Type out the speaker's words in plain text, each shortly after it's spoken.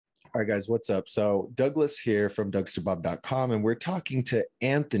All right, guys, what's up? So, Douglas here from DougsterBob.com, and we're talking to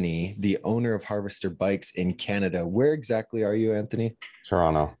Anthony, the owner of Harvester Bikes in Canada. Where exactly are you, Anthony?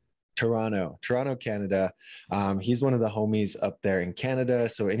 Toronto. Toronto, Canada. He's one of the homies up there in Canada.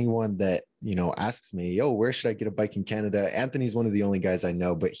 So anyone that asks me, "Yo, where should I get a bike in Canada?" Anthony's one of the only guys I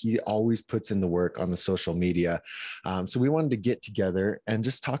know, but he always puts in the work on the social media. So we wanted to get together and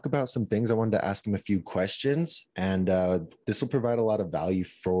just talk about some things. I wanted to ask him a few questions, and this will provide a lot of value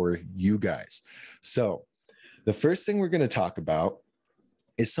for you guys. So the first thing we're going to talk about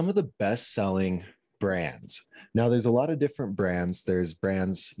is some of the best selling brands. Now, there's a lot of different brands. There's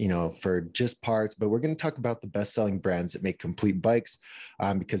brands, for just parts, but we're going to talk about the best selling brands that make complete bikes,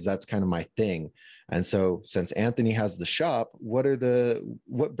 because that's kind of my thing. And so, since Anthony has the shop, what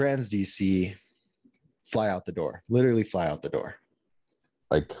brands do you see fly out the door? Literally fly out the door.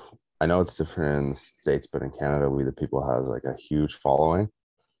 Like, I know it's different in the States, but in Canada, We the People has like a huge following.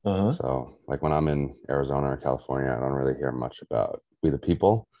 Uh huh. So, like when I'm in Arizona or California, I don't really hear much about We the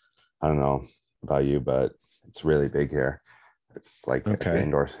People. I don't know about you, but it's really big here. It's like at the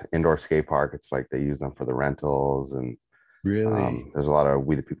Okay. indoor skate park. It's like they use them for the rentals, and Really? there's a lot of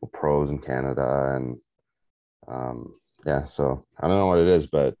We the People pros in Canada, and yeah. So I don't know what it is,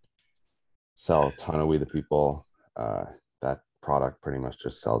 but sell a ton of We the People. That product pretty much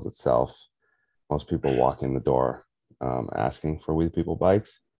just sells itself. Most people walk in the door asking for We the People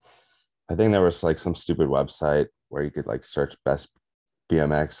bikes. I think there was like some stupid website where you could like search best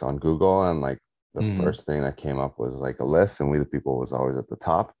BMX on Google, and like the Mm-hmm. first thing that came up was like a list, and We the People was always at the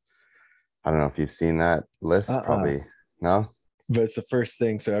top. I don't know if you've seen that list. Uh-uh. Probably no. But it's the first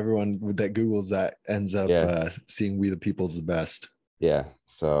thing. So everyone that Googles that ends up Yeah, seeing We the People's the best. yeah.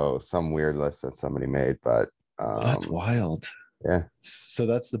 So some weird list that somebody made, but Oh, that's wild. yeah, So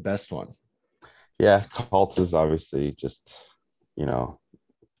that's the best one. yeah. Cult is obviously just you know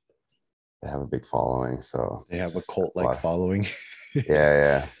they have a big following, so They have a just cult a like lot. following. Yeah,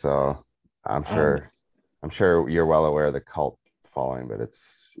 yeah. So I'm um, sure I'm sure you're well aware of the cult following, but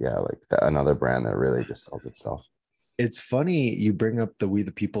it's yeah, like another brand that really just sells itself. it's funny you bring up the We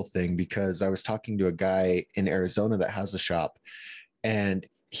the People thing because I was talking to a guy in Arizona that has a shop, and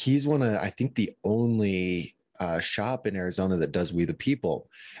he's I think, the only shop in Arizona that does We the People.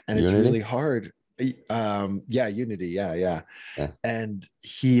 And it's really Unity? hard. Yeah, Unity. Yeah, yeah. Yeah, And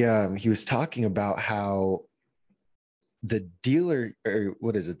he was talking about how the dealer, or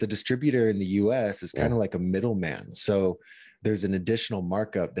what is it, the distributor in the US is kind yeah, of like a middleman. So there's an additional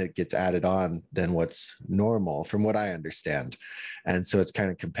markup that gets added on than what's normal, from what I understand. And so it's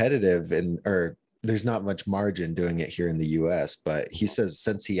kind of competitive, and or there's not much margin doing it here in the US. But he says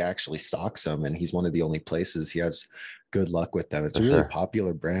since he actually stocks them and he's one of the only places, he has good luck with them. It's for a really sure.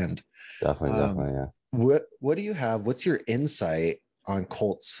 popular brand. Definitely, um definitely, yeah. what do you have, what's your insight on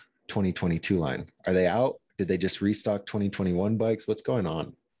Colt's 2022 line? Are they out? Did they just restock 2021 bikes? What's going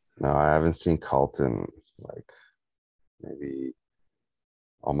on? No, I haven't seen Cult in like maybe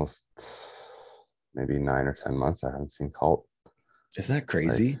almost maybe 9 or 10 months. I haven't seen Cult. Isn't that Like,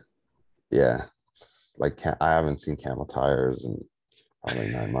 crazy? yeah, it's like I haven't seen Camel tires in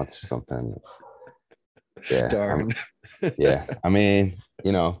probably 9 months or something. Yeah, Darn. yeah. I mean,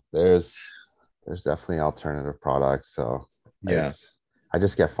 there's definitely alternative products. So Yeah. it's I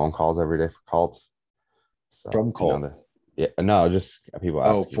just get phone calls every day for Cult. From So Colt. yeah, no, just people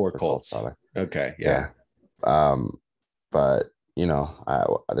Oh, asking for for Cult Colts. product. Okay. Yeah. Yeah. Um, but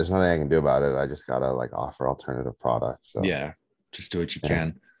there's nothing I can do about it. I just gotta like offer alternative products. So Yeah. Just do what you yeah,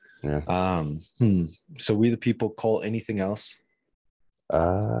 can. yeah. Um, hmm. So We the People, Colt, anything else?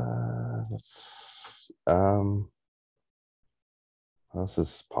 Let's what else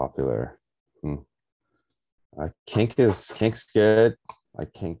is popular? Hmm. Kink's good.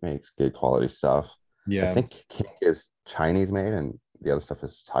 Like Kink makes good quality stuff. I Yeah. think Kink is Chinese made and the other stuff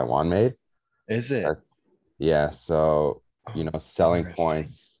is Taiwan made. Is it? That yeah, so Oh, it's selling interesting.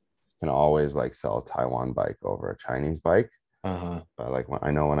 points can always like sell a Taiwan bike over a Chinese bike. Uh-huh. But like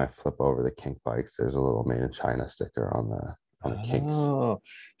I know when I flip over the kink bikes, there's a little made in China sticker on the kinks. Oh,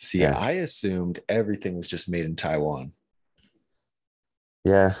 see, Yeah. I assumed everything was just made in Taiwan.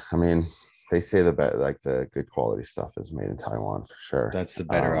 Yeah. I mean, they say the good quality stuff is made in Taiwan for sure. That's the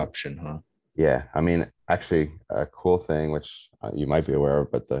better option, huh? Yeah. I mean, actually, a cool thing which you might be aware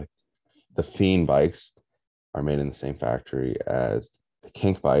of, but the Fiend bikes are made in the same factory as the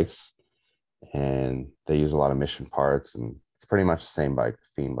kink bikes, and they use a lot of mission parts, and it's pretty much the same bike,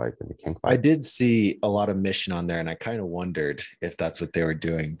 the Fiend bike and the kink I bike. did see a lot of Mission on there, and I kind of wondered if that's what they were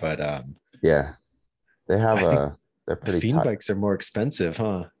doing. But Yeah. They have I think they're the pretty Fiend tight. bikes are more expensive,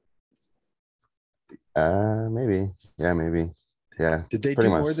 huh? Maybe. Yeah, maybe. Yeah, Did it's they pretty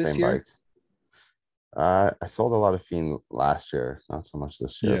do much more the this same year? bike. I sold a lot of Fiend last year, not so much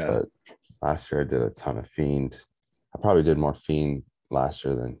this year, Yeah. but last year I did a ton of Fiend. I probably did more Fiend last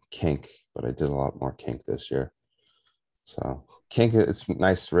year than Kink, but I did a lot more Kink this year. So Kink, it's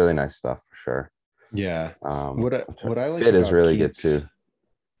nice, really nice stuff for sure. Yeah. What I like Fit is about really good Kinks too.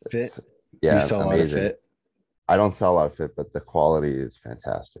 Fit, It's you yeah, sell a lot of amazing. Fit, I don't sell a lot of Fit, but the quality is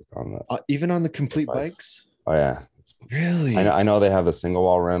fantastic on even on the the complete bikes. bikes. Oh yeah, I Really? know they have the single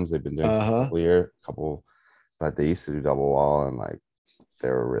wall rims. They've been doing for a Uh-huh. couple years, couple, but they used to do double wall and like they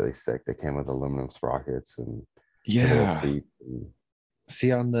were really sick. They came with aluminum sprockets and pivotal Yeah. seat. And,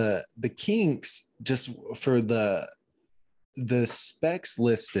 See, on the Kinks, just for the specs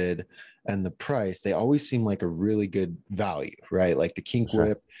listed and the price, they always seem like a really good value, right? Like the for Kink sure.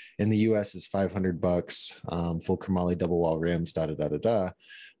 Whip in the US is $500, full chromoly double wall rims, da da da da da.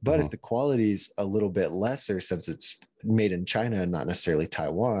 But if Mhm. the quality's a little bit lesser since it's made in China and not necessarily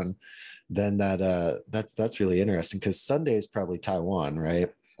Taiwan, then that's really interesting because Sunday is probably Taiwan,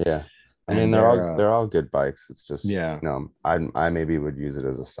 right? Yeah. I mean, And they're all good bikes. It's just, yeah, I maybe would use it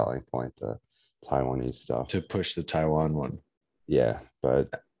as a selling point, the Taiwanese stuff. to push the Taiwan one. Yeah, but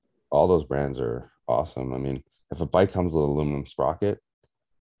all those brands are awesome. I mean, if a bike comes with aluminum sprocket,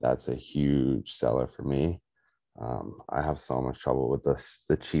 that's a huge seller for me. I have so much trouble with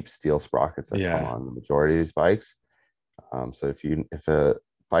the cheap steel sprockets that come Yeah. on the majority of these bikes. So if a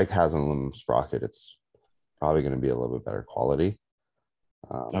bike has an aluminum sprocket, it's probably going to be a little bit better quality.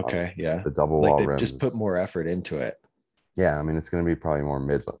 Okay. Obviously, Yeah. the double Like wall they just put rims, more effort into it. yeah, I mean it's going to be probably more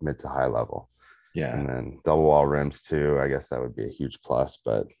mid to high level, Yeah. and then double wall rims too. I guess that would be a huge plus.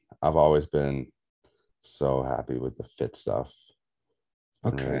 But I've always been so happy with the fit stuff. It's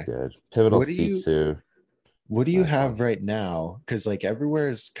been really Okay. good. Pivotal What do seat you too. what do you Nice one. have right now? Because like everywhere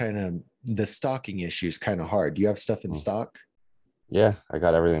is kind of the stocking issue is kind of hard. Do you have stuff in Mm. stock? Yeah, I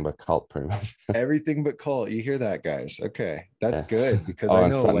got everything but cult pretty much. Everything but Colt. You hear that, guys? Okay, that's Yeah. good because Oh, I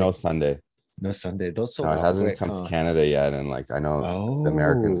and know no like Sunday. no Sunday. Those No, sold it out hasn't quick, come to huh? Canada yet, and like I know the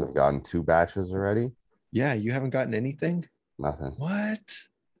Americans have Oh, gotten 2 batches already. yeah. You haven't gotten anything? Nothing. What?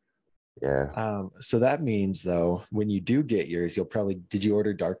 Yeah, So that means though, when you do get yours, you'll probably did you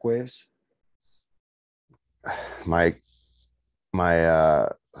order dark waves? my my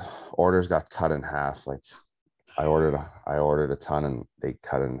orders got cut in half. Like I ordered a ton and they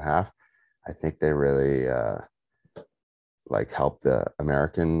cut it in half. I think they really like helped the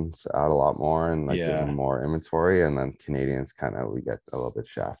Americans out a lot more and like give them Yeah, more inventory, and then Canadians kind of we get a little bit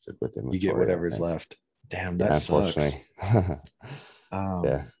shafted with you get inventory. I whatever's think. left. Damn, that Yeah, sucks. unfortunately. Yeah,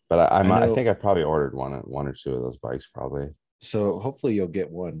 Um, but I I know. think I probably ordered one or two of those bikes probably. So hopefully you'll get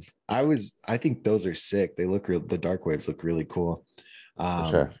one. I think those are sick. They look real. The dark waves look really cool. For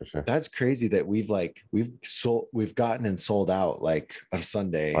sure, Um, for sure. that's crazy that we've gotten and sold out like of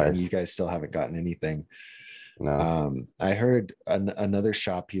Sunday, and Right. you guys still haven't gotten anything. No. I heard another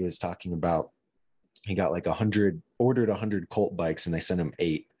shop he was talking about. He got like 100 ordered 100 Colt bikes, and they sent him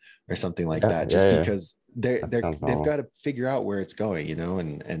 8 or something like Yeah, that, yeah, just yeah. because That sounds they've got normal. to figure out where it's going,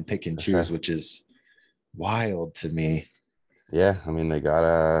 and pick and For choose, sure. which is wild to me. Yeah, I mean they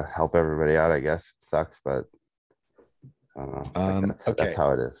gotta help everybody out, I guess. It sucks, but I don't know. Like that's Okay,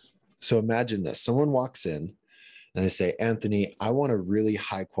 how it is. so imagine this: someone walks in and they say, Anthony, I want a really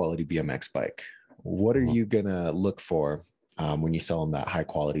high quality BMX bike. What are Mhm. you gonna look for when you sell them that high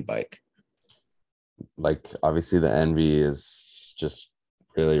quality bike? Like obviously the Envy is just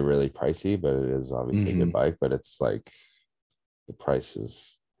really, really pricey, but it is obviously a good Mm-hmm. bike, but it's like the price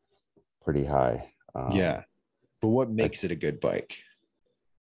is pretty high. Yeah, but what Like makes it a good bike?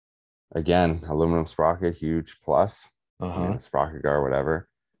 again, aluminum sprocket, huge plus. I mean, Uh-huh. the sprocket guard, whatever.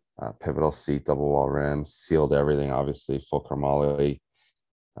 Pivotal seat, double wall rims, sealed everything, obviously, full chromoly,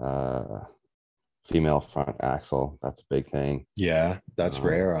 uh, female front axle. That's a big thing. Yeah, that's Um,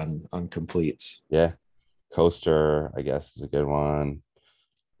 rare on completes. yeah, coaster, I guess, is a good one.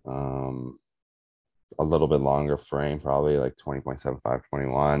 Um, a little bit longer frame, probably like 20.75,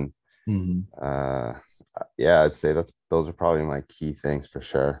 21. Mm-hmm. Uh, yeah, I'd say those are probably my key things for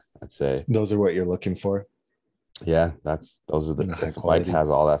sure. I'd say, Those are what you're looking for yeah, those are the in a high if a bike quality. has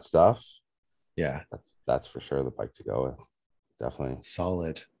all that stuff, Yeah, that's for sure the bike to go with. Definitely.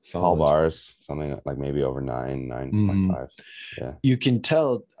 solid, Tall solid. bars, something like maybe over Mm-hmm. 9.5. Yeah. You can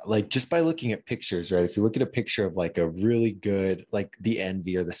tell like just by looking at pictures, right? If you look at a picture of like a really good like the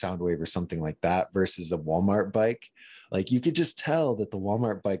Envy or the Soundwave or something like that versus a Walmart bike, like you could just tell that the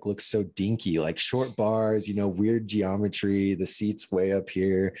Walmart bike looks so dinky, like short bars, weird geometry, the seats way up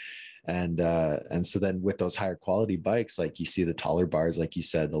here. And so then with those higher quality bikes, like you see the taller bars, like you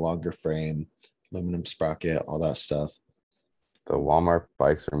said, the longer frame, aluminum sprocket, all that stuff. the Walmart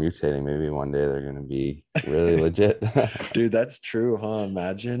bikes are mutating. Maybe one day they're gonna be really legit. Dude, that's true, huh?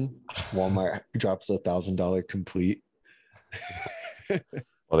 Imagine Walmart drops $1,000 complete.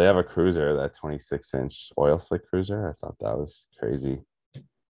 Well, they have a cruiser, that 26-inch oil slick cruiser. I thought that was crazy. Hey,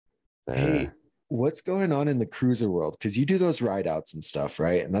 There, what's going on in the cruiser world? Because you do those ride outs and stuff,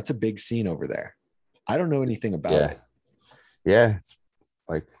 right? And that's a big scene over there. I don't know anything about yeah, it. yeah. It's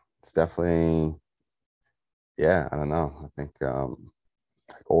like it's definitely, yeah. I don't know. I think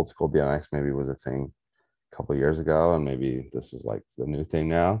like old school BMX maybe was a thing a couple years ago, and maybe this is like the new thing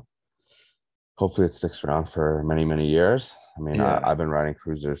now. Hopefully, it sticks around for many, many years. I mean, Yeah. I've been riding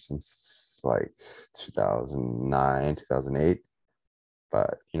cruisers since like 2009, 2008,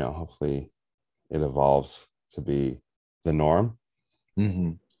 but hopefully it evolves to be the norm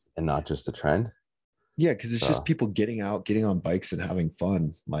Hmm. and not just the trend. Yeah, because it's just So people getting out, getting on bikes and having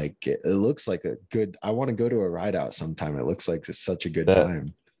fun. Like it looks like a good. I want to go to a ride out sometime. It looks like it's such a good the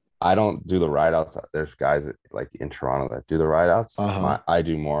time. I don't do the ride outs. There's guys like in Toronto that do the ride outs. Uh-huh. I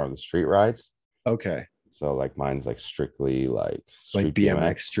do more of the street rides. Okay. So like mine's like strictly like Like street BMX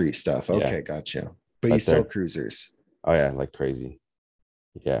BMX. street stuff. Yeah. Okay, gotcha. But you But sell they're, cruisers. oh yeah, like crazy.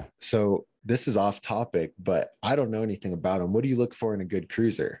 Yeah. So this is off topic, but I don't know anything about them. What do you look for in a good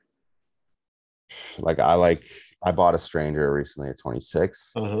cruiser? Like I bought a Stranger recently at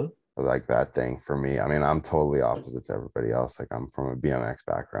 26. Uh-huh. Like that thing for me. I mean, I'm totally opposite to everybody else. Like I'm from a BMX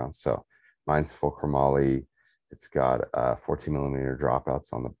background. So mine's full chromoly. It's got 14 millimeter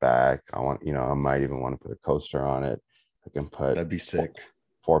dropouts on the back. I might even want to put a coaster on it. I can put That'd be sick.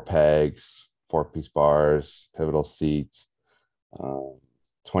 four pegs, four-piece bars, pivotal seats, um,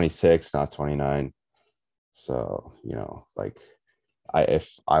 26, not 29. So, like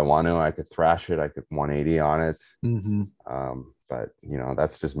if I want to, I could thrash it. I could 180 on it. Mm-hmm. But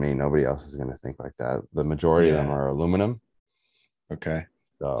that's just me. Nobody else is going to think like that. The majority of them Yeah. are aluminum. Okay.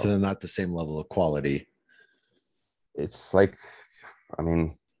 So So they're not the same level of quality. it's like, I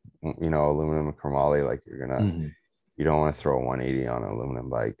mean, aluminum and chromoly, like Hmm. you don't want to throw a 180 on an aluminum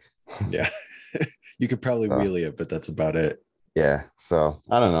bike. Yeah. You could probably So wheelie it, but that's about it. yeah. So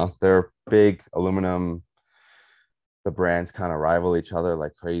I don't know. They're big aluminum. The brands kind of rival each other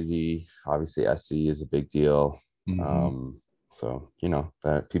like crazy. Obviously, SC is a big deal. Hmm. So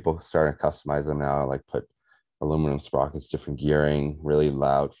that people starting to customize them now, like put aluminum sprockets, different gearing, really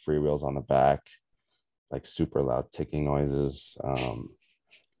loud freewheels on the back, like super loud ticking noises.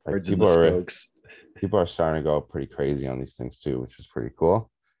 Like Birds in the spokes. people are starting to go pretty crazy on these things too, which is pretty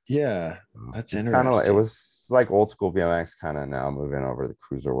cool. Yeah, that's It's kind of like, it interesting. was like old school BMX kind of now moving over the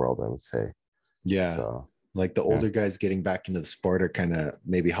cruiser world, I would say. Yeah. So Like the yeah, older guys getting back into the sport are kind of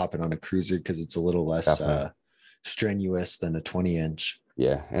maybe hopping on a cruiser because it's a little less definitely. strenuous than a 20 inch.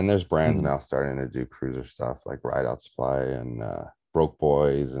 Yeah, and there's brands Hmm. now starting to do cruiser stuff like Ride Out Supply and Broke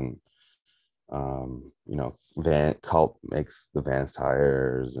Boys, and Van Cult makes the Vans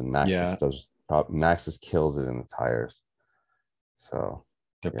tires, and Yeah, Maxxis kills it in the tires. So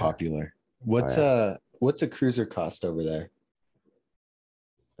they're yeah, popular. oh yeah, What's a cruiser cost over there?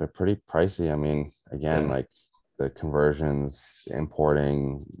 they're pretty pricey. I mean, again, Yeah. like the conversions,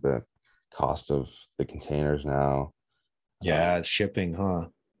 importing, the cost of the containers now. Yeah, shipping, huh?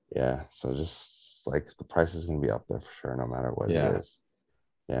 Yeah, so just like the price is going to be up there for sure, no matter what it Yeah. is.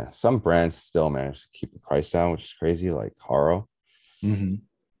 Yeah, some brands still manage to keep the price down, which is crazy, like Haro. Hmm.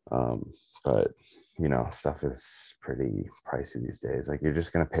 Um, but stuff is pretty pricey these days. Like you're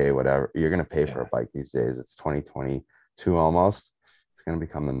just gonna pay whatever you're gonna pay for a Yeah. bike these days. It's 2022 almost. It's gonna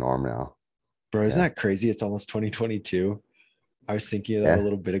become the norm now. Bro, isn't Yeah, that crazy? It's almost 2022. I was thinking of that a yeah,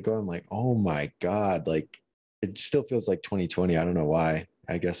 little bit ago. I'm like, oh my God. Like it still feels like 2020. I don't know why.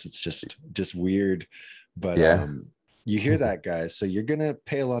 I guess it's just weird. But yeah, you hear that, guys. So you're gonna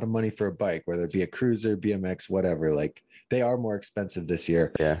pay a lot of money for a bike, whether it be a cruiser, BMX, whatever. Like they are more expensive this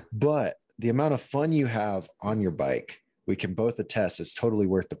year. yeah, But the amount of fun you have on your bike, we can both attest is totally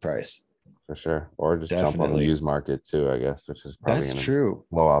worth the price. for sure. Or just jump on the Definitely. used market too, I guess, which is probably That's gonna true.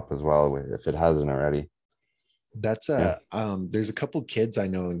 blow up as well if it hasn't already. That's Yeah, there's a couple kids I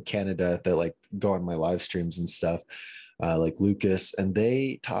know in Canada that like go on my live streams and stuff, like Lucas, and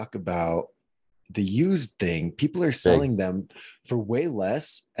they talk about the used thing. People are big. selling them for way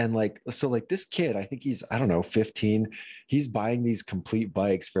less. And like, so like this kid, I think he's, I don't know, 15. He's buying these complete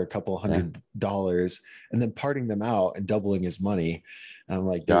bikes for a couple Yeah, $100 and then parting them out and doubling his money. And I'm you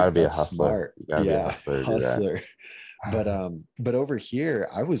like, gotta dude, be a that's hustler. smart. You gotta be a Yeah, hustler to do that. hustler. But over here,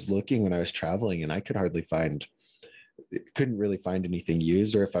 I was looking when I was traveling and I could hardly find, couldn't really find anything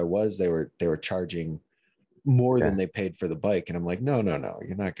used, or if I was, they were charging more than Yeah, they paid for the bike. And I'm like, no, no, no,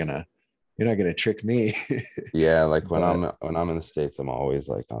 you're not gonna. You're not gonna trick me. Yeah, like But when I'm in the States, I'm always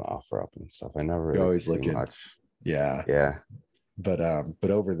like on OfferUp and stuff. I never you're really always do looking. much. Yeah. Yeah. But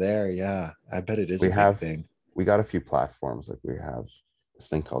over there, yeah, I bet it is We a big have thing. we got a few platforms. Like we have this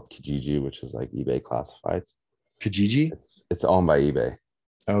thing called Kijiji, which is like eBay classifieds. Kijiji? It's owned by eBay.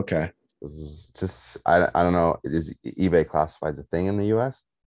 Okay. This is just I don't know. Is eBay classifieds a thing in the US?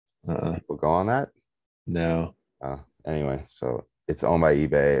 Uh-uh. People go on that? No. Anyway, so it's owned by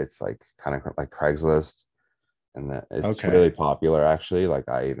eBay. It's like kind of like Craigslist, and that it's Okay. really popular actually. Like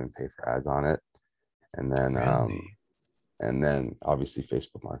I even pay for ads on it. And then Really? obviously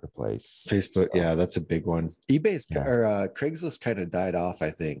Facebook Marketplace. Facebook, So yeah, that's a big one. eBay's yeah, or Craigslist kind of died off,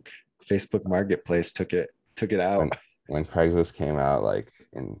 I think. Facebook Marketplace took it out. when when Craigslist came out like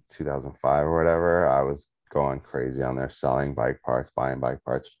in 2005 or whatever, I was going crazy on there selling bike parts, buying bike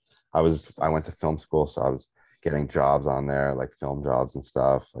parts. I went to film school, so I was getting jobs on there, like film jobs and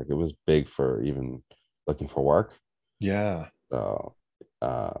stuff. Like it was big for even looking for work. Yeah. So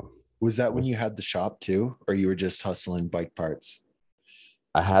Was it that when was you had the shop too, or you were just hustling bike parts?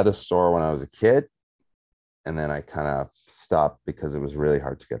 I had the store when I was a kid, and then I kind of stopped because it was really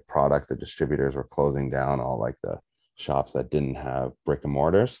hard to get product. The distributors were closing down all like the shops that didn't have brick and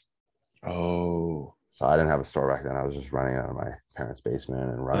mortars. Oh, So I didn't have a store back then. I was just running out of my parents' basement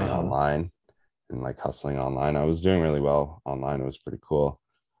and running uh-huh. online and like hustling online. I was doing really well online. It was pretty cool.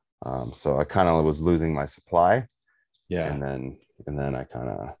 So I kind of was losing my supply, Yeah. and then I kind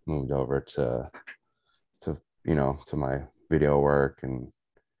of moved over to to my video work and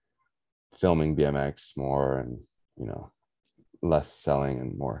filming BMX more, and you know less selling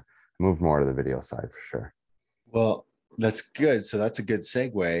and more moved more to the video side for sure. Well, that's good. So that's a good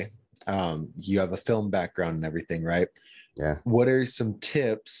segue. You have a film background and everything, right? Yeah. What are some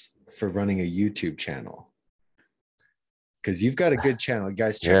tips for running a YouTube channel? Because you've got a good channel,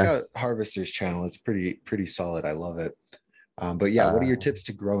 guys. Check Yeah. out Harvester's channel. It's pretty solid. I love it. But yeah, what are your Uh, tips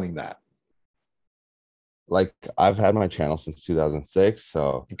to growing that? like I've had my channel since 2006.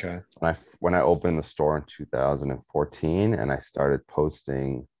 So Okay. when I opened the store in 2014 and I started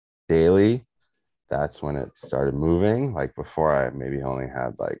posting daily, that's when it started moving. Like before, I maybe only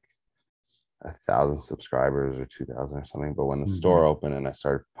had like 1,000 subscribers or 2,000 or something. But when the Mm-hmm. store opened and I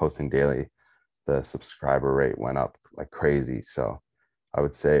started posting daily, the subscriber rate went up like crazy. So I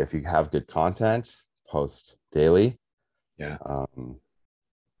would say if you have good content, post daily. Yeah. Um,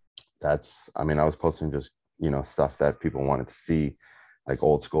 I mean, I was posting just, stuff that people wanted to see, like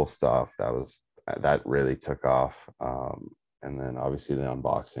old school stuff. That really took off. And then obviously the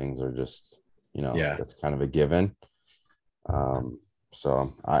unboxings are just, Yeah. that's kind of a given. Um,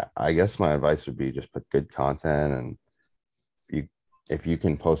 so I guess my advice would be just put good content, and you, if you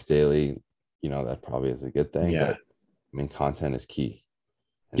can post daily, that probably is a good thing, Yeah. but I mean, content is key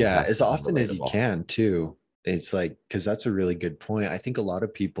and it Yeah. has As to be often as you relatable. can too. It's like, because that's a really good point. I think a lot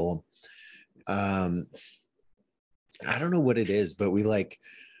of people, um, I don't know what it is, but we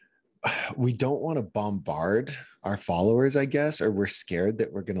don't want to bombard our followers, I guess, or we're scared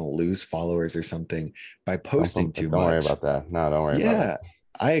that we're going to lose followers or something by posting too Don't worry much. about that. No, don't worry about it. Yeah,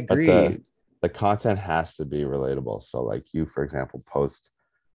 I But the agree. the content has to be relatable. So like you, for example, post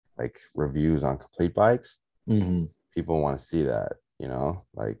like reviews on complete bikes. Hmm. People want to see that,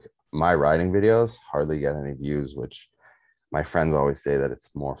 like my riding videos hardly get any views, which my friends always say that it's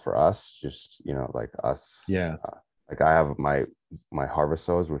more for us, just, like us. Yeah. Like I have my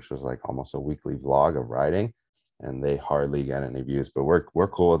Harvestos, which was like almost a weekly vlog of riding, and they hardly get any views. But we're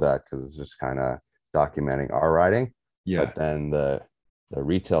cool with that because it's just kind of documenting our riding. Yeah. But then the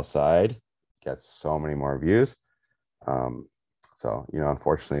retail side gets so many more views. Um, so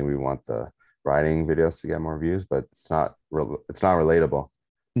unfortunately, we want the riding videos to get more views, but it's not relatable.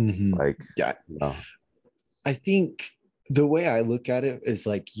 Hmm. Like Yeah. you know, I think the way I look at it is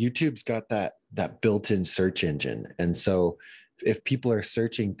like YouTube's got that built-in search engine. And so if people are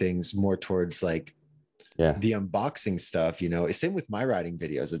searching things more towards like yeah. the unboxing stuff, same with my writing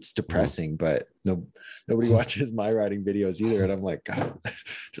videos. It's Mhm. depressing, but nobody watches my writing videos either. And I'm like, God,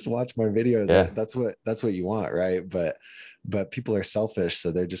 just watch my videos. Yeah. That's what you want, right? But people are selfish,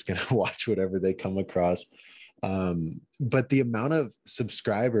 so they're just gonna watch whatever they come across. But the amount of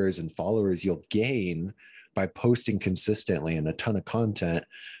subscribers and followers you'll gain by posting consistently and a ton of content,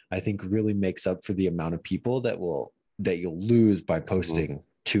 I think really makes up for the amount of people that you'll lose by Mhm. posting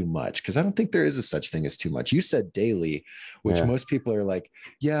too much, because I don't think there is a such thing as too much. You said daily, which Yeah. most people are like,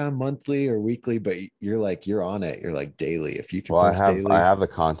 yeah, monthly or weekly, but you're on it. You're like daily. If you can Well, post I daily, have the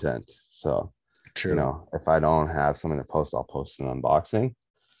content, so true. if I don't have something to post, I'll post an unboxing.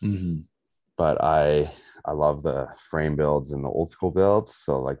 Hmm. But I love the frame builds and the old school builds.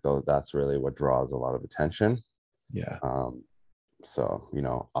 So like that's really what draws a lot of attention. Yeah. Um, so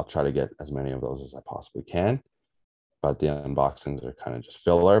I'll try to get as many of those as I possibly can. But the unboxings are kind of just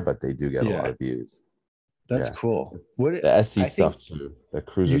filler, but they do get a lot Yeah. of views. That's Yeah. cool. What The SE I think stuff too. The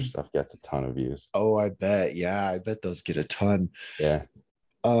cruiser you stuff gets a ton of views. oh, I bet. Yeah, I bet those get a ton. Yeah.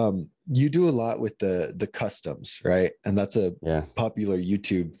 You do a lot with the customs, right? And that's a Yeah. popular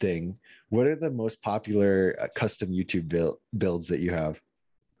YouTube thing. What are the most popular custom YouTube builds that you have?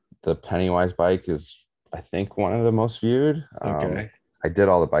 The Pennywise bike is, I think, one of the most viewed. Okay. I did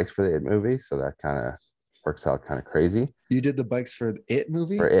all the bikes for the It movie, so that kind of works out kind of crazy You did the bikes for It for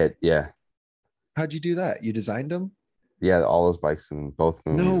movie? It. Yeah. How'd you do that? You designed them? Yeah. All those bikes in both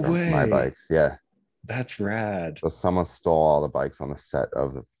No movies are my way. bikes. Yeah. That's rad. So someone stole all the bikes on the set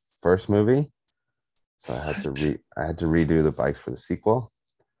of the first movie. So What? I had to redo the bikes for the sequel.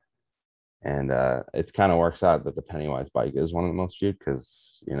 And it kind of works out that the Pennywise bike is one of the most viewed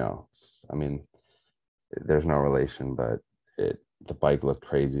because, I mean, there's no relation, but the bike looked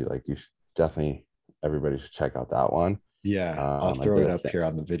crazy. Like you should definitely, everybody should check out that one. Yeah, I'll I throw did it up here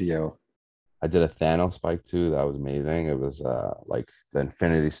on the video. I did a Thanos bike too. That was amazing. It was like the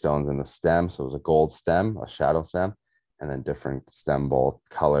Infinity Stones in the stem. So it was a gold stem, a shadow stem, and then different stem bolt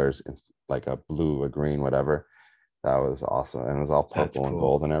colors, like a blue, a green, whatever. That was awesome. And it was all That's purple and cool.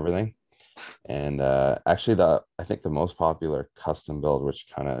 gold and everything. And actually, I think the most popular custom build, which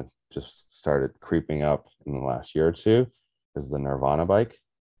kind of just started creeping up in the last year or two, is the Nirvana bike.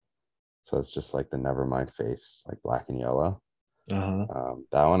 So it's just like the Nevermind face, like black and yellow. Uh-huh.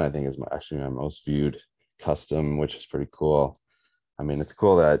 That one I think is actually my most viewed custom, which is pretty cool. I mean, it's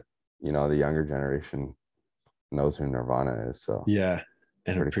cool that the younger generation knows who Nirvana is. So Yeah,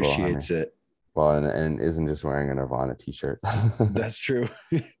 and pretty cool. I mean, appreciates it. well, and isn't just wearing a Nirvana t-shirt. That's true.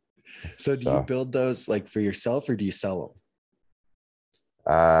 So do you So build those like for yourself or do you sell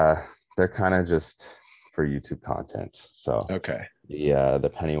uh, they're kind of just for YouTube content. So them? Okay.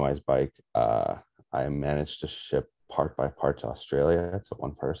 the Pennywise bike, I managed to ship part by part to Australia to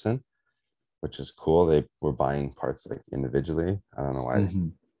one person, which is cool. They were buying parts like individually. I don't know why Hmm.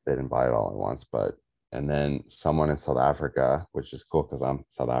 they didn't buy it all at once, but and then someone in South Africa, which is cool because I'm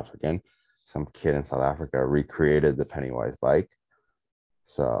South African, some kid in South Africa recreated the Pennywise bike.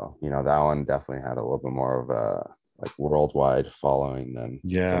 So, that one definitely had a little bit more of a like worldwide following than some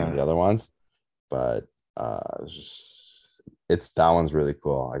of Yeah, the other ones. But it's that one's really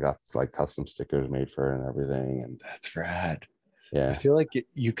cool. I got like custom stickers made for it and everything. And that's rad. I yeah, feel like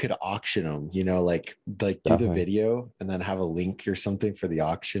you could auction them, like do the definitely video and then have a link or something for the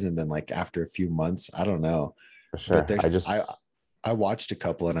auction, and then like after a few months, I don't know, for but sure. there's I watched a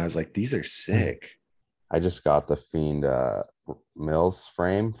couple and I was like, these are sick. I just got the Fiend Mills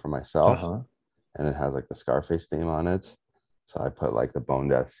frame for myself, Uh-huh. and it has like the Scarface theme on it. So I put like the Bone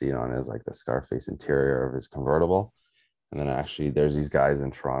Death seat on his like the Scarface interior of his convertible. And then actually, there's these guys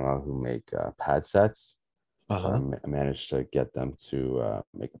in Toronto who make pad sets. So Uh-huh. I managed to get them to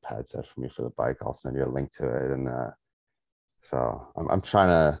make a pad set for me for the bike. I'll send you a link to it. And so I'm trying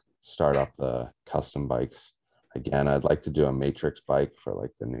to start up the custom bikes again. I'd like to do a Matrix bike for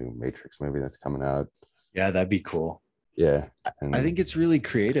like the new Matrix movie that's coming out. Yeah, that'd be cool. Yeah. I And think it's really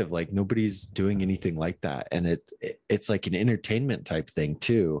creative. Like nobody's doing anything like that, and it's like an entertainment type thing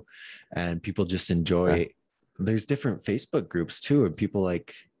too, and people just yeah, enjoy. There's different Facebook groups too, and people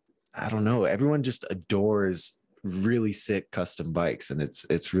like, I don't know, everyone just adores really sick custom bikes, and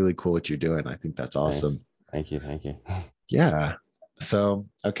it's really cool what you're doing. I think that's nice. awesome. Thank you. Thank you. Yeah. So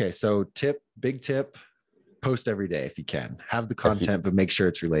okay, so big tip, post every day if you can. Have the If you, content, but make sure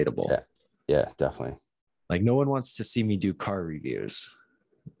it's relatable. yeah, yeah, definitely. Like no one wants to see me do car reviews.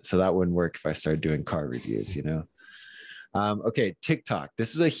 So that wouldn't work if I started doing car reviews. Okay, TikTok.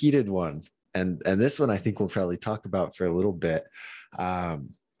 This is a heated one, and this one I think we'll probably talk about for a little bit,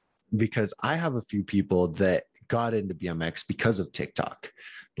 um, because I have a few people that got into BMX because of TikTok.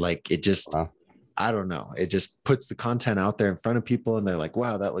 Like it just, Wow. I don't know, it just puts the content out there in front of people, and they're like,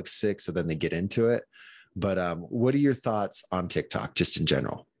 "Wow, that looks sick." So then they get into it. But what are your thoughts on TikTok, just in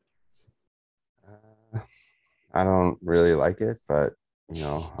general? Uh, I don't really like it, but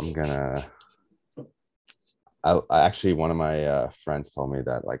I actually one of my friends told me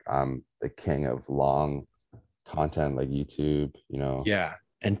that like I'm the king of long content like YouTube. Yeah.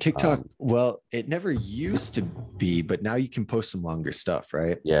 And TikTok, Um, well, it never used to be, but now you can post some longer stuff,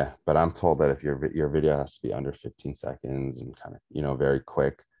 right? yeah, but I'm told that if your video has to be under 15 seconds and kind of very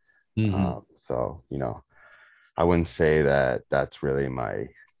quick. Hmm. So I wouldn't say that that's really my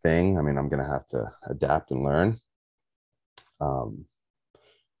thing. I mean, I'm gonna have to adapt and learn. Um,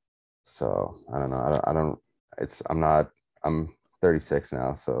 So I don't know. I don't it's I'm 36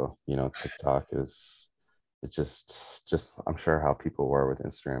 now, so TikTok is it's just I'm sure how people were with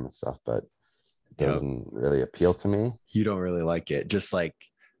Instagram and stuff, but it Yep. doesn't really appeal to me. You don't really like it, just like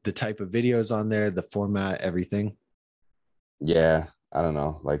the type of videos on there, the format, everything. Yeah, I don't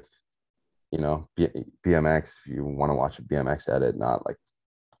know. Like, BMX, if you want to watch a BMX edit, not like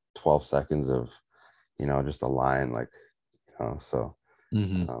 12 seconds of, just a line, like, so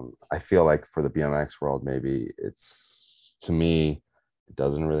Mm-hmm. I feel like for the BMX world, maybe it's, to me, it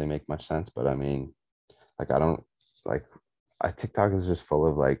doesn't really make much sense. But I mean, like, I don't like, TikTok is just full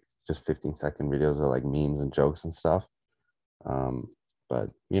of like just 15-second videos of like memes and jokes and stuff. Um, but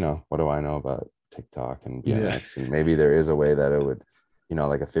what do I know about TikTok and Yeah. BMX? And maybe there is a way that it would,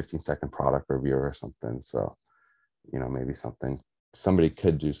 like a 15-second product review or something. So, maybe somebody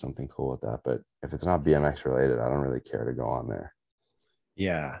could do something cool with that. But if it's not BMX related, I don't really care to go on there.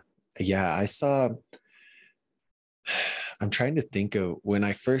 Yeah. Yeah. I'm trying to think of when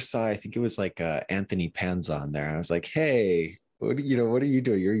I first saw, I think it was like Anthony Panza on there. I was like, hey, what are you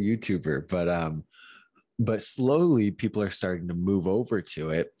doing? You're a YouTuber. But slowly people are starting to move over to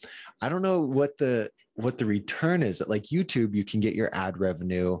it. I don't know what the return is. Like YouTube, you can get your ad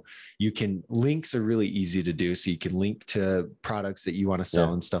revenue. You can links are really easy to do. So you can link to products that you want to sell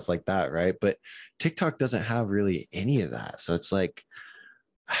Yeah. and stuff like that, right? But TikTok doesn't have really any of that. So it's like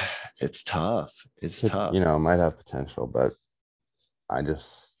it's tough. It's Could, tough. might have potential, but I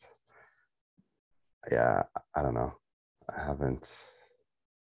just, yeah, I don't know. I haven't,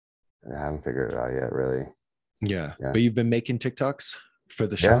 I haven't figured it out yet, really. Yeah. Yeah. But you've been making TikToks for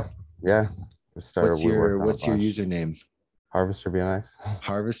the Yeah. shop. Yeah. We worked on a What's your bunch. username? Harvester BMX.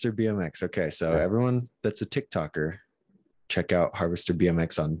 Harvester BMX. Okay. So Yeah. everyone that's a TikToker, check out Harvester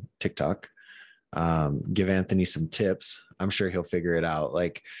BMX on TikTok. Give Anthony some tips. I'm sure he'll figure it out.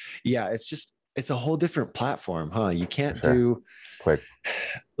 Like, yeah, it's a whole different platform, huh? You For can't sure. do It's quick.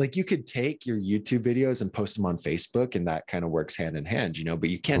 like you could take your YouTube videos and post them on Facebook, and that kind of works hand in hand, but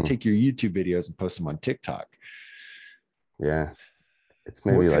you can't Mhm. take your YouTube videos and post them on TikTok. Yeah. It's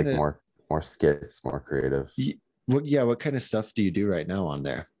What maybe kind like of more skits, more creative. what kind of stuff do you do right now on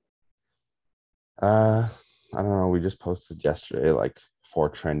there? I don't know. We just posted yesterday like 4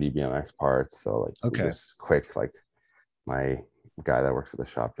 trendy BMX parts. So like we Okay. just quick, like my guy that works at the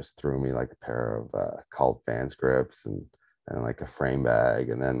shop just threw me like a pair of Cult Vans grips and like a frame bag.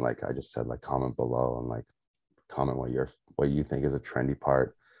 And then like I just said like comment below and like comment what you think is a trendy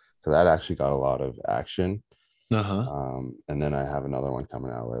part. So that actually got a lot of action. Uh-huh. And then I have another one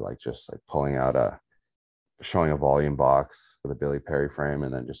coming out where like just like pulling out showing a volume box with a Billy Perry frame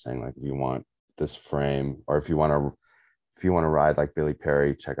and then just saying like if you want this frame or if you want to ride like Billy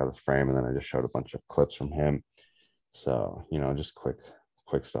Perry, check out this frame. And then I just showed a bunch of clips from him. So, just quick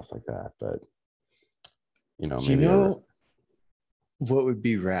stuff like that. But, You maybe know what would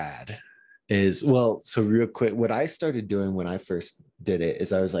be rad is, well, so real quick, what I started doing when I first did it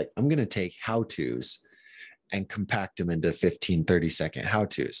is I was like, I'm going to take how to's and compact them into 15, 30-second how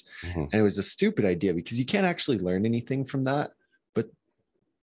to's. Mhm. And it was a stupid idea because you can't actually learn anything from that, but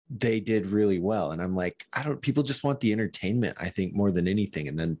they did really well. And I'm like, people just want the entertainment, I think, more than anything.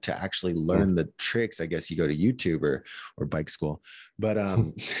 And then to actually learn the tricks, I guess you go to YouTube or bike school. But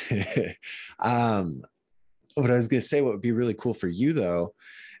um, what I was going to say, what would be really cool for you though,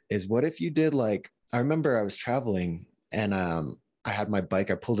 is what if you did like, I remember I was traveling and I had my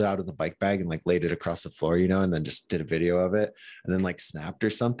bike, I pulled it out of the bike bag and like laid it across the floor, and then just did a video of it and then like snapped or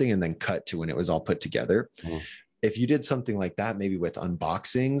something and then cut to when it was all put together. Mhm. If you did something like that, maybe with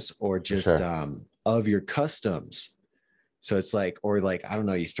unboxings or For just sure. of your customs. So it's like, or like, I don't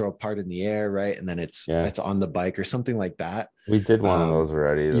know, you throw a part in the air, right? And then Yeah. it's on the bike or something like that. We did one of Um, those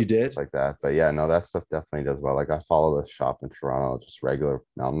already. you That's did? like that. But yeah, no, that stuff definitely does well. Like I follow this shop in Toronto, just regular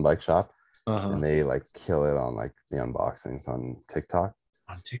mountain bike shop, Uh-huh. and they like kill it on like the unboxings on TikTok.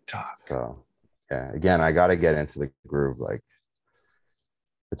 On TikTok. So yeah, again, I got to get into the groove. Like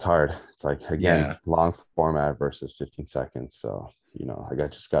it's hard. It's like again, Yeah. long format versus 15 seconds. So,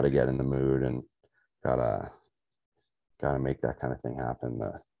 just got to get in the mood and gotta make that kind of thing happen to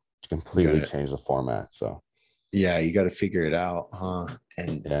You got completely it. change the format. So Yeah, you got to figure it out, huh?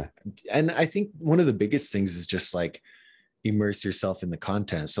 yeah, And I think one of the biggest things is just like immerse yourself in the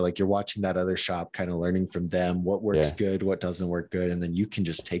content. So like you're watching that other shop, kind of learning from them what works yeah, good, what doesn't work good, and then you can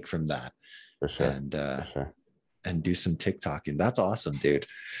just take from that for sure, and for sure. do some TikToking. That's awesome, dude.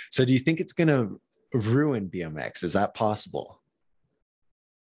 So do you think it's gonna ruin BMX? Is that possible?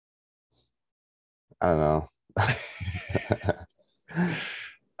 I don't know.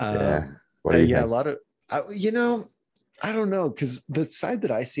 Yeah. um What do you yeah, a think? lot of I don't know, because the side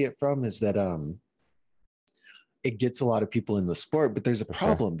that I see it from is that it gets a lot of people in the sport, but there's a For sure.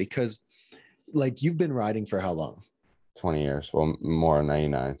 problem because like you've been riding for how long? 20 years. Well, more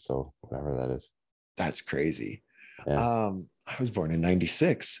 99. So whatever that is. That's crazy. Yeah. I was born in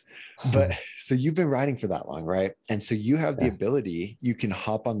 96, but so you've been riding for that long, right? And so you have the Yeah. ability, you can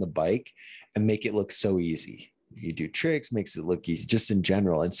hop on the bike and make it look so easy. You do tricks, makes it look easy just in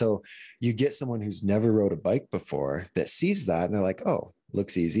general. And so you get someone who's never rode a bike before that sees that and they're like, oh,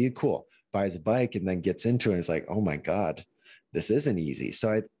 looks easy, cool. Buys a bike and then gets into it and is like, oh my God, this isn't easy.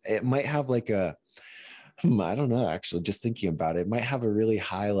 So it might have like I don't know, actually, just thinking about it, it might have a really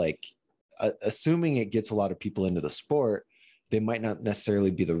high, like, assuming it gets a lot of people into the sport, they might not necessarily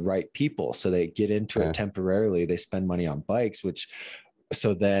be the right people. So they get into it Yeah. temporarily. They spend money on bikes, which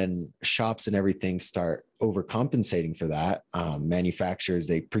so then shops and everything start overcompensating for that. Manufacturers,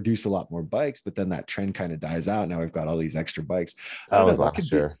 they produce a lot more bikes, but then that trend kind of dies out. Now we've got all these extra bikes. I That don't know. was That could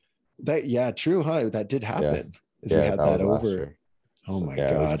last be year. that. Yeah, true. Huh? That did Yeah. happen as we Yeah. had That that was last over. year. Oh So my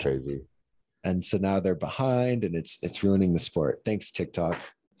yeah, it was God. crazy. And so now they're behind and it's ruining the sport. Thanks, TikTok.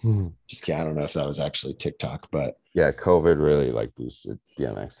 Just kidding. I don't know if that was actually TikTok, but Yeah, COVID really like boosted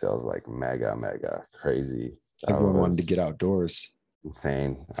BMX sales like mega crazy. That everyone wanted to get was outdoors.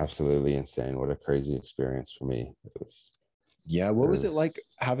 insane, absolutely insane. What a crazy experience for me. Yeah. It What was it like was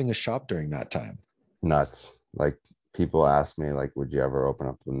having a shop during that time? nuts. Like people ask me like, would you ever open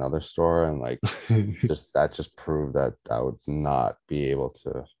up another store? And like just proved that I would not be able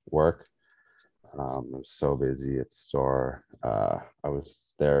to work. I was so busy at the store. I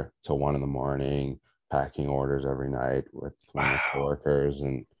was there till 1 in the morning, packing orders every night with one of my Wow. coworkers,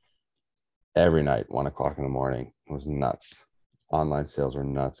 and every night, 1 o'clock in the morning. It was nuts. Online sales were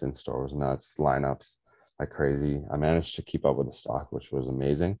nuts. In store was nuts. Lineups like crazy. I managed to keep up with the stock, which was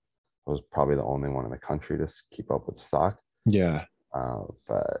amazing. I was probably the only one in the country to keep up with the stock, Yeah.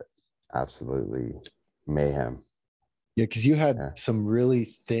 but absolutely mayhem. Yeah. Cause you had Yeah. some really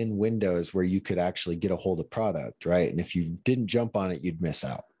thin windows where you could actually get a hold of product, right? And if you didn't jump on it, you'd miss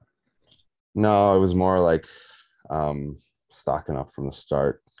out No, it was more like um, stocking up from the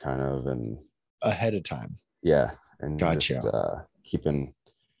start, kind of, and ahead of time. yeah, and just Gotcha. keeping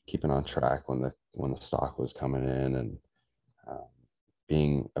on track when the stock was coming in, and um,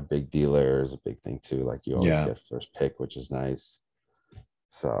 being a big dealer is a big thing too. Like you always Yeah. get first pick, which is nice.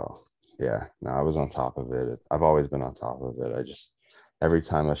 So yeah, no, I was on top of it. I've always been on top of it. I just every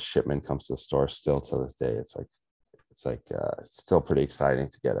time a shipment comes to the store, still to this day, it's still pretty exciting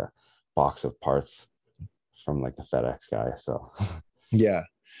to get a box of parts from like the FedEx guy. So Yeah.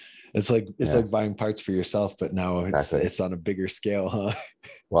 It's yeah, like buying parts for yourself, but now exactly. it's on a bigger scale, huh?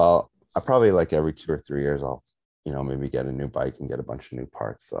 Well, I probably like every 2 or 3 years, I'll, maybe get a new bike and get a bunch of new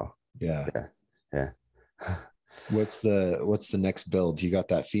parts. So Yeah. yeah, yeah, What's the next build? You got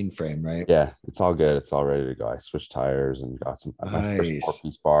that Fiend frame, right? yeah. It's all good. It's all ready to go. I switched tires and got my first four Nice.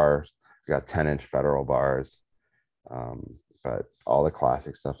 piece bars. I got 10-inch Federal bars. But all the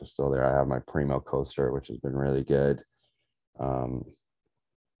classic stuff is still there. I have my Primo coaster, which has been really good. Um,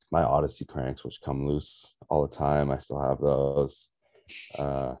 my Odyssey cranks, which come loose all the time. I still have those.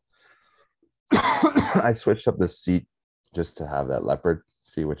 Uh, I switched up the seat just to have that leopard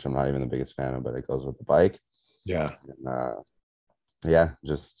seat, which I'm not even the biggest fan of, but it goes with the bike. Yeah. And, yeah,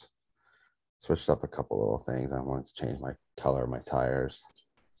 just switched up a couple little things. I wanted to change my color of my tires.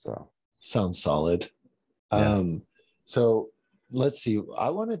 So Sounds solid. yeah. Um, so let's see. I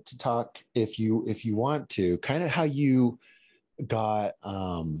wanted to talk if you want to, kind of how you got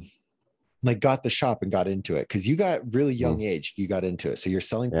like got the shop and got into it because you got really young Mm, age you got into it, so you're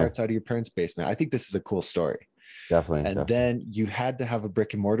selling yeah, parts out of your parents basement. I think this is a cool story. And definitely. then you had to have a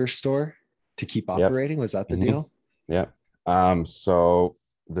brick and mortar store to keep Yep. operating. Was that the Hmm. deal? Yep. So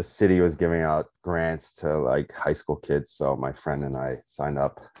the city was giving out grants to like high school kids. So my friend and I signed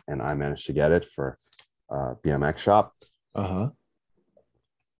up, and I managed to get it for BMX shop, Uh-huh.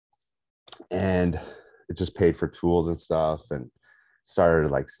 and it just paid for tools and stuff, and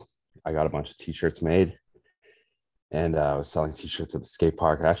started like I got a bunch of t-shirts made, and I was selling t-shirts at the skate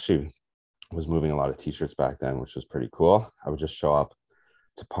park. I actually was moving a lot of t-shirts back then, which was pretty cool. I would just show up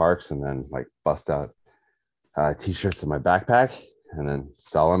to parks and then like bust out t-shirts in my backpack and then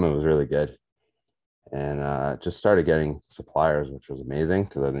sell them. It was really good, and just started getting suppliers, which was amazing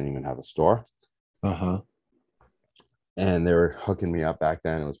because I didn't even have a store, Uh-huh. and they were hooking me up back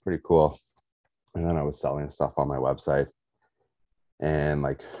then. It was pretty cool, and then I was selling stuff on my website and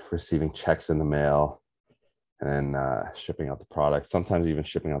like receiving checks in the mail, and shipping out the product, sometimes even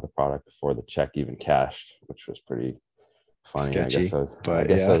shipping out the product before the check even cashed, which was pretty funny. I guess Sketchy, I but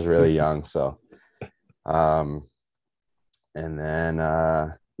guess I yeah. was really young. So um And then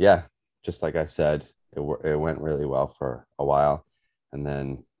yeah, just like I said, it went really well for a while, and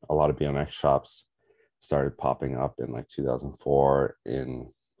then a lot of BMX shops started popping up in like 2004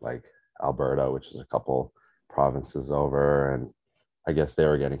 in like Alberta, which is a couple provinces over, and I guess they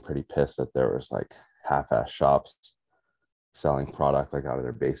were getting pretty pissed that there was like half-ass shops selling product like out of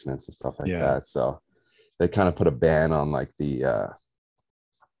their basements and stuff like Yeah. that. So they kind of put a ban on like the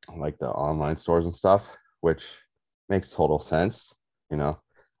online stores and stuff, which makes total sense. You know,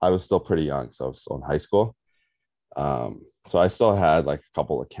 I was still pretty young, so I was still in high school. So I still had like a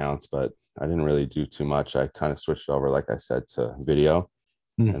couple accounts, but I didn't really do too much. I kind of switched over, like I said, to video.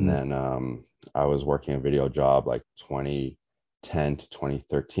 And Hmm. then I was working a video job like 2010 to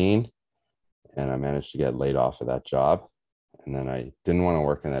 2013. And I managed to get laid off of that job. And then I didn't want to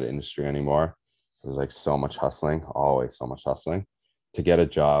work in that industry anymore. It was like so much hustling, always so much hustling. To get a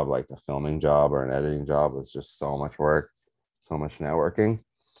job, like a filming job or an editing job, was just so much work, so much networking.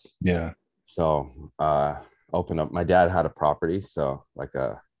 Yeah. So opened up. My dad had a property, so like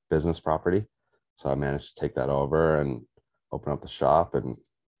a business property. So I managed to take that over and open up the shop. And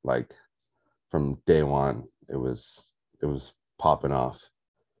like from day one, it was popping off.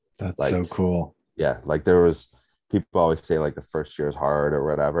 That's so Like cool. yeah, like there was people always say like the first year is hard or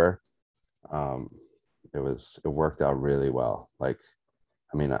whatever. Um, it worked out really well. Like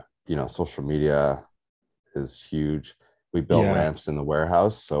I mean, social media is huge. We built Yeah. ramps in the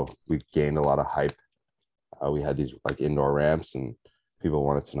warehouse, so we gained a lot of hype. We had these like indoor ramps, and people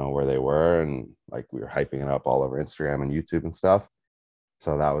wanted to know where they were, and like we were hyping it up all over Instagram and YouTube and stuff.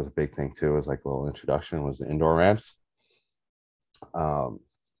 So that was a big thing too. It was like a little introduction was the indoor ramps. Um,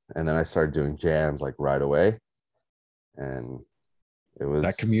 and then I started doing jams like right away, and it That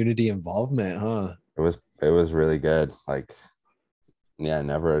was community involvement, huh? it was really good. Like yeah,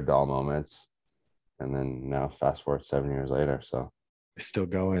 never a dull moment. And then now fast forward 7 years later. So Still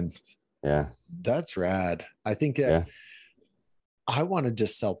going. yeah, That's rad. I think that yeah, I want to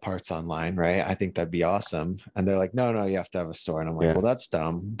just sell parts online, right? I think that'd be awesome. And they're like, no, no, you have to have a store. And I'm like, yeah, well, that's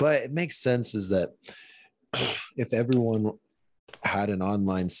dumb. But it makes sense is that if everyone had an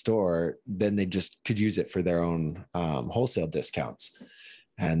online store, then they just could use it for their own wholesale discounts.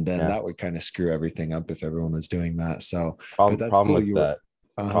 And then yeah. that would kind of screw everything up if everyone was doing that. So, but Problem that's problem cool. with You were, that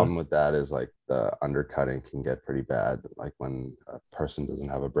uh huh. problem with that is like the undercutting can get pretty bad. Like when a person doesn't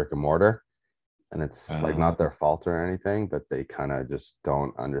have a brick and mortar, and it's like not their fault or anything, but they kind of just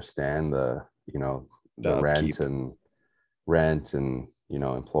don't understand the The rent upkeep. and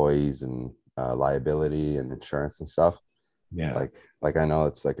employees and liability and insurance and stuff. Yeah. Like I know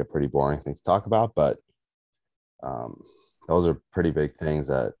it's like a pretty boring thing to talk about, but um, those are pretty big things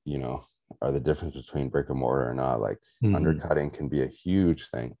that are the difference between brick and mortar or not. Like Mm-hmm. undercutting can be a huge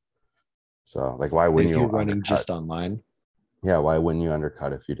thing. So like why wouldn't If you're you running undercut? just online. Yeah, why wouldn't you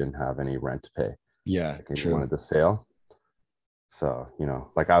undercut if you didn't have any rent to pay, Yeah, like, and you true. wanted the sale? So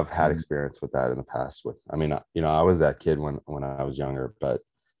like I've had Mm. experience with that in the past. With I mean, I was that kid when I was younger, but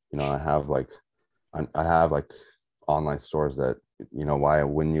I have like online stores that why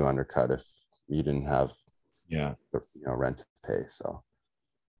wouldn't you undercut if you didn't have Yeah. rent to pay? So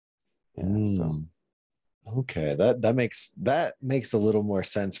yeah, so Mm. Okay, that makes a little more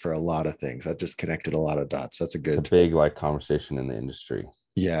sense for a lot of things. That just connected a lot of dots. That's a it's a good, big like conversation in the industry.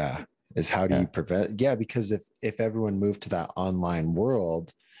 yeah. Is how do you Yeah. prevent? Yeah, because if everyone moved to that online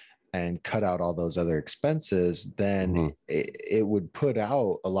world and cut out all those other expenses, then Hmm. it would put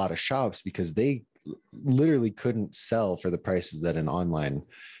out a lot of shops because they literally couldn't sell for the prices that an online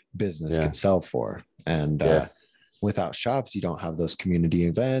business Yeah. could sell for. And Yeah. without shops, you don't have those community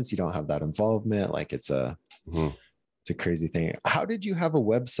events, you don't have that involvement. Like Hmm. it's a crazy thing. How did you have a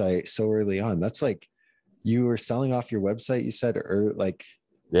website so early on? That's like you were selling off your website, you said, or like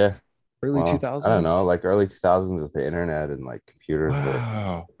Yeah. early Well, I don't know. 2000s? Like early 2000s with the internet and like computers were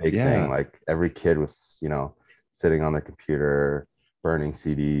Wow. a big thing. Yeah. Like every kid was, sitting on their computer, burning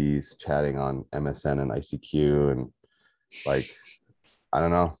CDs, chatting on MSN and ICQ, and like I don't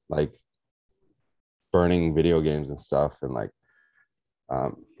know, like burning video games and stuff, and like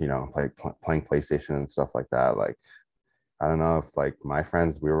like playing PlayStation and stuff like that. Like I don't know if like my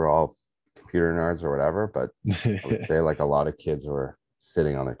friends, we were all computer nerds or whatever, but I would say like a lot of kids were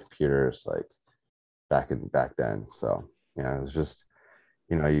sitting on their computers like back then. So yeah, it was just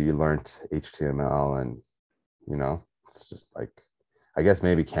you learned HTML, and it's just like I guess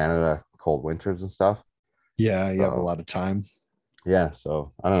maybe Canada cold winters and stuff. Yeah, you have a So lot of time. yeah,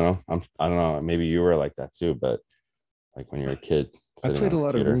 so I don't know. I don't know. Maybe you were like that too, but like when you're a kid I sitting played on a a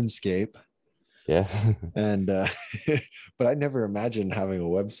lot of computer. RuneScape Yeah. and but I never imagined having a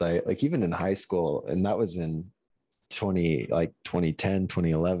website like even in high school and that was in like 2010,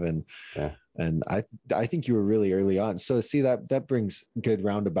 2011. Yeah. And I think you were really early on. So see, that brings good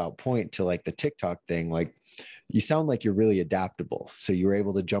roundabout point to like the TikTok thing. Like, you sound like you're really adaptable. So you were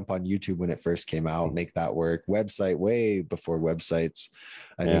able to jump on YouTube when it first came out, make that work. Website way before websites.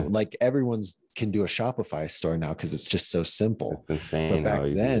 I Yeah. think like everyone's can do a Shopify store now because it's just so simple. It's insane But back how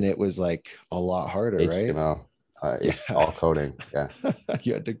easy then it is. it was like a lot harder, right? HTML, Yeah. all coding. Yeah.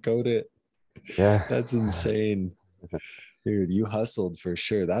 You had to code it. Yeah. That's insane. Dude, you hustled for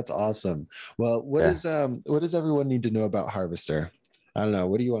sure. That's awesome. Well, Yeah. what does everyone need to know about Harvester? I don't know.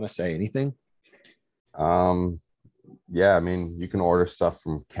 What do you want to say? Anything? Um, yeah, I mean, you can order stuff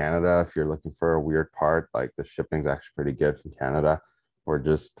from Canada if you're looking for a weird part. Like the shipping's actually pretty good from Canada. We're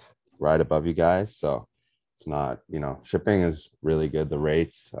just right above you guys. So it's not, shipping is really good. The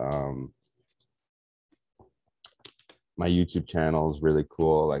rates, my YouTube channel is really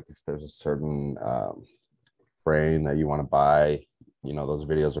cool. Like if there's a certain frame that you want to buy, those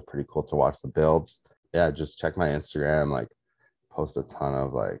videos are pretty cool to watch the builds. Yeah, just check my Instagram, like post a ton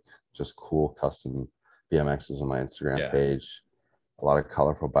of like just cool custom BMXs on my Instagram page. A lot of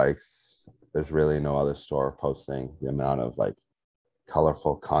colorful bikes. There's really no other store posting the amount of like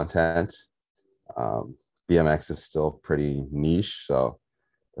colorful content. BMX is still pretty niche, so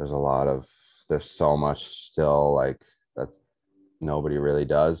there's so much still like that nobody really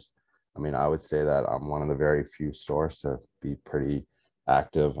does. I mean, I would say that I'm one of the very few stores to be pretty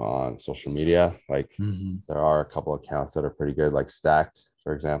active on social media. Like there are a couple accounts that are pretty good, like Stacked,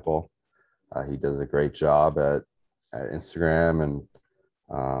 for example. He does a great job at Instagram, and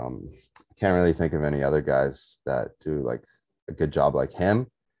I can't really think of any other guys that do like a good job like him.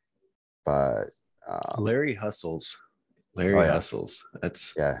 But Larry hustles. Larry hustles.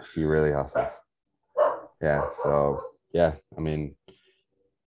 That's he really hustles. Yeah, so yeah, I mean,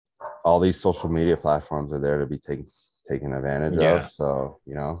 all these social media platforms are there to be taken advantage of. So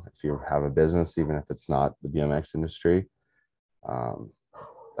if you have a business, even if it's not the BMX industry,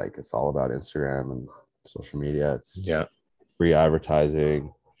 like it's all about Instagram and social media. It's free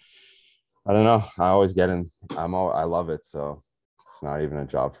advertising. I don't know. I always get in. I love it. So it's not even a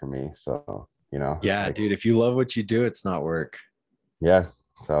job for me. So, like, dude, if you love what you do, it's not work. Yeah.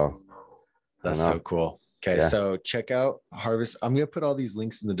 So that's so cool. Okay. So check out Harvest. I'm going to put all these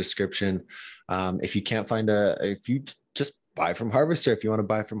links in the description. If you can't find if you just buy from Harvester, if you want to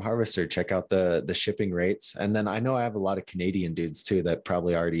buy from Harvester, check out the shipping rates. And then I know I have a lot of Canadian dudes too, that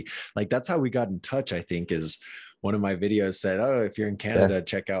probably already like, that's how we got in touch. I think is one of my videos said, oh, if you're in Canada,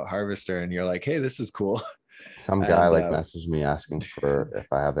 check out Harvester. And you're like, hey, this is cool. Some guy messaged me asking for if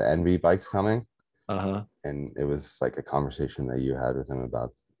I have the Envy bikes coming. And it was like a conversation that you had with him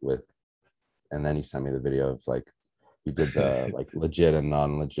and then he sent me the video of like he did the like legit and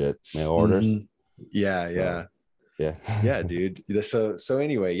non-legit mail orders. Yeah, dude. So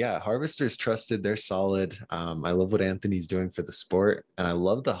anyway, Harvester's trusted. They're solid. I love what Anthony's doing for the sport, and I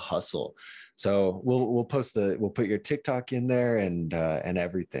love the hustle. So we'll put your TikTok in there and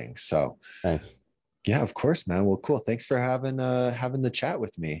everything. So thanks. Yeah, of course, man. Well, cool. Thanks for having the chat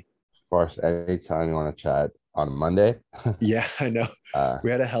with me. Of course, anytime you want to chat on Monday. Yeah, I know. We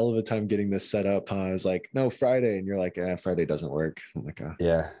had a hell of a time getting this set up. Huh? I was like, no, Friday. And you're like, Friday doesn't work. I'm like,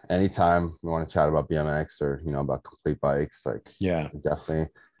 yeah, anytime you want to chat about BMX or, about complete bikes, like, definitely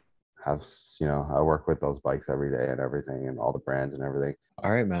have, I work with those bikes every day and everything and all the brands and everything.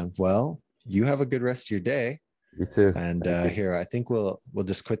 All right, man. Well, you have a good rest of your day. You too. And here, I think we'll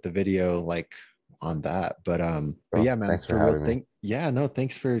just quit the video like on that. But yeah, man. Thanks for having me.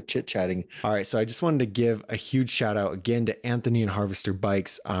 Thanks for chit chatting. All right. So I just wanted to give a huge shout out again to Anthony and Harvester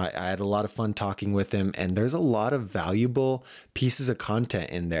Bikes. I had a lot of fun talking with him, and there's a lot of valuable pieces of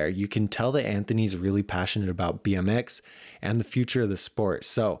content in there. You can tell that Anthony's really passionate about BMX and the future of the sport.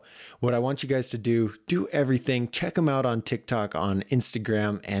 So what I want you guys to do everything. Check them out on TikTok, on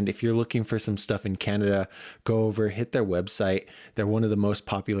Instagram. And if you're looking for some stuff in Canada, go over, hit their website. They're one of the most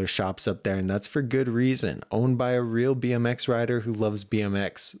popular shops up there, and that's for good reason. Owned by a real BMX rider who loves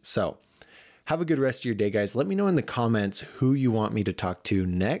BMX. So have a good rest of your day, guys. Let me know in the comments who you want me to talk to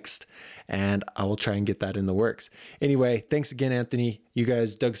next, and I will try and get that in the works. Anyway, thanks again, Anthony. You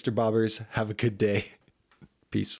guys, Dougster Bobbers, have a good day.